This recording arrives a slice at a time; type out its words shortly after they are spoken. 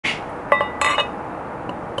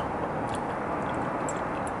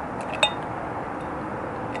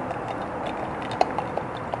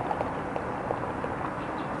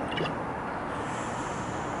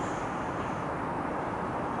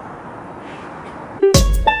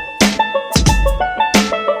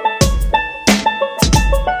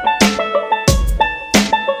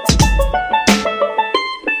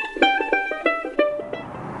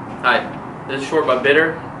but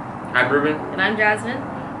bitter. I'm Ruben. And I'm Jasmine.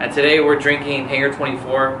 And today we're drinking Hangar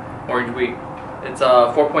 24 orange wheat. It's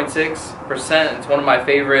 4.6%. It's one of my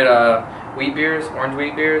favorite wheat beers, orange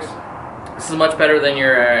wheat beers. This is much better than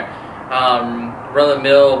your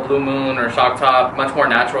run-of-the-mill Blue Moon or Shock Top. Much more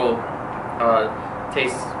natural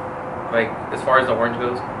taste, like as far as the orange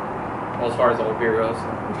goes. Well, as far as the whole beer goes.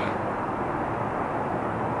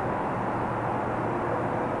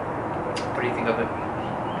 What do you think of it?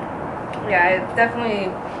 Yeah, it's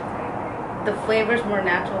definitely, the flavor's more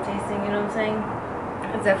natural tasting, you know what I'm saying?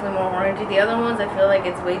 It's definitely more orangey. The other ones, I feel like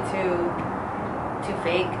it's way too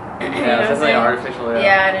fake. Yeah, it's definitely artificial.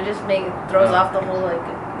 Yeah, and it just throws off the whole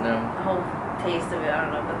the whole taste of it. I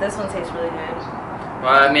don't know, but this one tastes really good.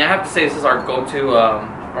 Well, I mean, I have to say this is our go-to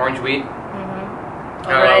orange wheat.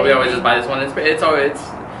 We always just buy this one. It's always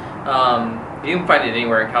you can find it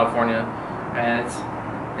anywhere in California, and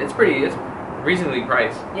it's reasonably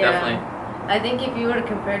priced. Yeah. Definitely. I think if you were to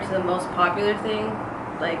compare it to the most popular thing,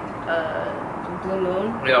 like Blue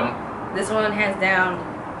Moon, this one hands down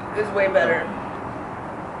is way better.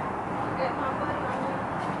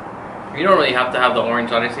 You don't really have to have the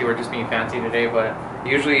orange. Honestly, we're just being fancy today, but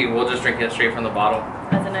usually we'll just drink it straight from the bottle.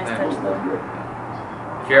 That's a nice touch, though.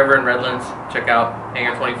 If you're ever in Redlands, check out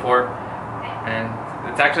Hangar 24, and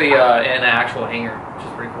it's actually in an actual hangar, which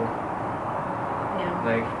is pretty cool. Yeah.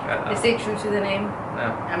 Like they stay true to the name.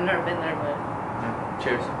 Yeah. I've never been there, but yeah.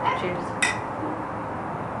 Cheers. Cheers.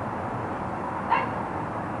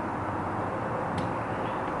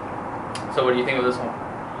 So, what do you think of this one?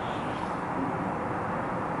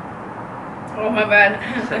 Oh my bad.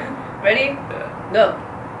 Ready? Yeah. Go.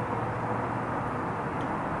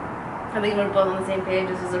 I think we're both on the same page.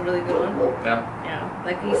 This is a really good one. Yeah. Yeah.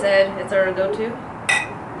 Like he said, it's our go-to.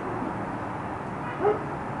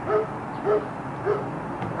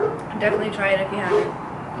 Definitely try it if you haven't.